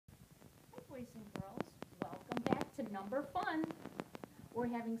boys and girls. Welcome back to Number Fun. We're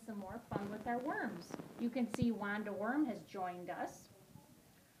having some more fun with our worms. You can see Wanda Worm has joined us.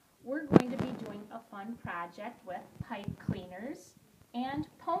 We're going to be doing a fun project with pipe cleaners and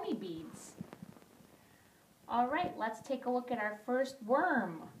pony beads. All right, let's take a look at our first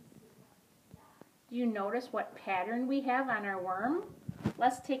worm. Do you notice what pattern we have on our worm?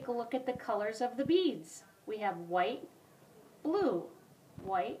 Let's take a look at the colors of the beads. We have white, blue,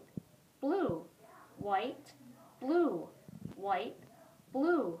 white, blue, white, blue, white,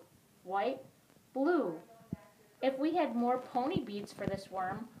 blue, white, blue. If we had more pony beads for this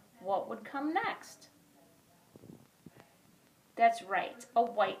worm, what would come next? That's right, a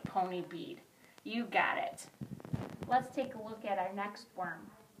white pony bead. You got it. Let's take a look at our next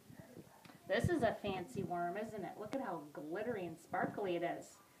worm. This is a fancy worm, isn't it? Look at how glittery and sparkly it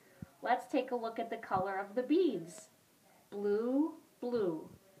is. Let's take a look at the color of the beads. Blue, blue,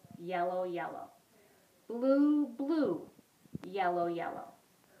 yellow, yellow. Blue, blue, yellow, yellow.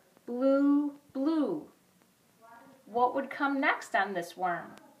 Blue, blue. What would come next on this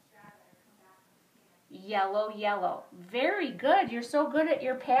worm? Yellow, yellow. Very good. You're so good at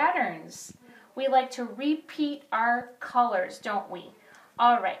your patterns. We like to repeat our colors, don't we?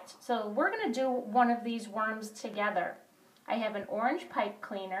 All right, so we're going to do one of these worms together. I have an orange pipe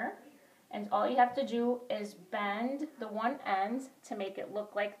cleaner, and all you have to do is bend the one end to make it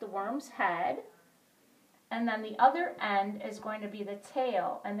look like the worm's head. And then the other end is going to be the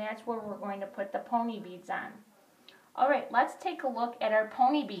tail, and that's where we're going to put the pony beads on. All right, let's take a look at our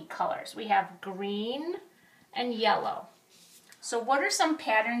pony bead colors. We have green and yellow. So what are some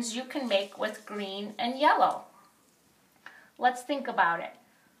patterns you can make with green and yellow? Let's think about it.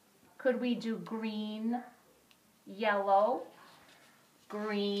 Could we do green, yellow,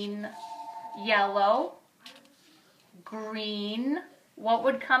 green, yellow, green? What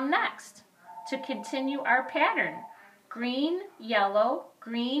would come next to continue our pattern? Green, yellow,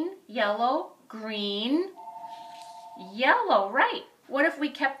 green, yellow, green, yellow, right. What if we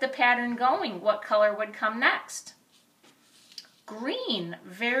kept the pattern going? What color would come next? Green,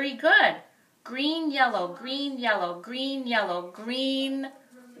 very good. Green, yellow, green, yellow, green, yellow, green.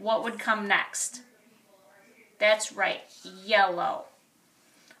 What would come next? That's right, yellow.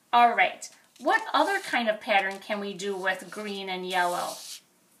 All right, what other kind of pattern can we do with green and yellow?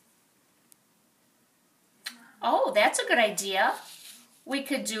 Oh, that's a good idea. We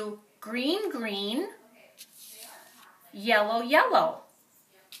could do green, green, yellow, yellow.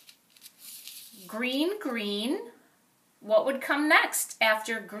 Green, green. What would come next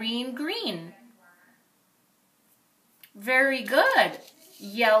after green, green? Very good.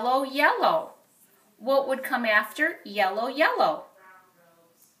 Yellow, yellow. What would come after yellow, yellow?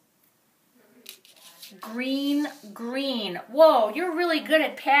 Green, green. Whoa, you're really good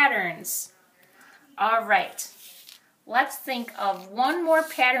at patterns. All right. Let's think of one more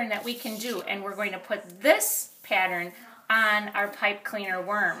pattern that we can do, and we're going to put this pattern on our pipe cleaner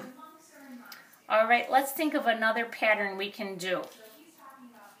worm. All right, let's think of another pattern we can do.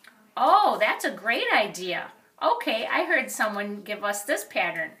 Oh, that's a great idea. Okay, I heard someone give us this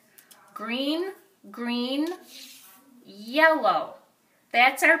pattern. Green, green, yellow.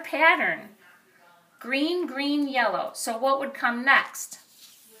 That's our pattern. Green, green, yellow. So what would come next?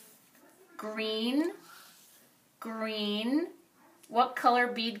 Green, green. What color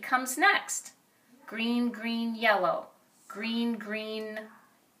bead comes next? Green, green, yellow. Green, green.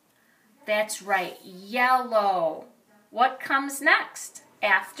 That's right, yellow. What comes next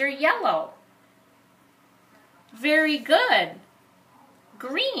after yellow? Very good.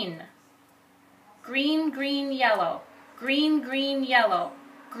 Green. Green, green, yellow. Green, green, yellow.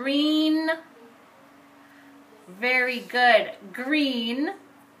 Green. Very good. Green.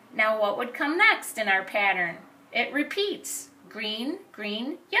 Now what would come next in our pattern? It repeats. Green,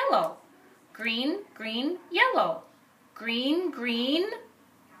 green, yellow. Green, green, yellow. Green, green,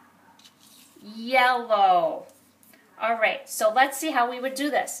 yellow. All right, so let's see how we would do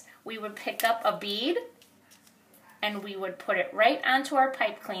this. We would pick up a bead and we would put it right onto our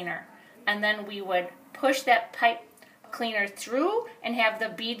pipe cleaner. And then we would push that pipe cleaner through and have the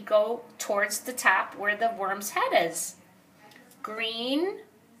bead go towards the top where the worm's head is. Green,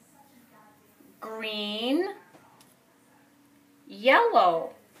 green,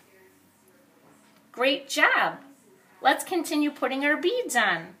 yellow. Great job. Let's continue putting our beads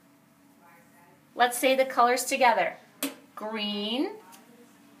on. Let's say the colors together. Green,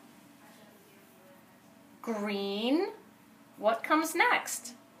 green. What comes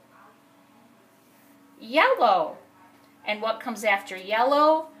next? Yellow. And what comes after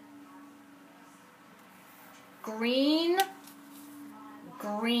yellow? Green,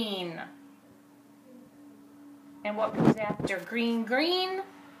 green. And what comes after green, green?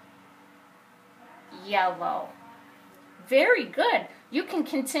 Yellow. Very good. You can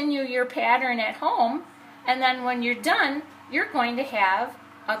continue your pattern at home, and then when you're done, you're going to have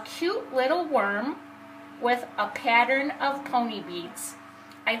a cute little worm with a pattern of pony beads.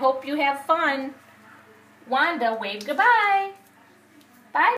 I hope you have fun. Wanda, wave goodbye.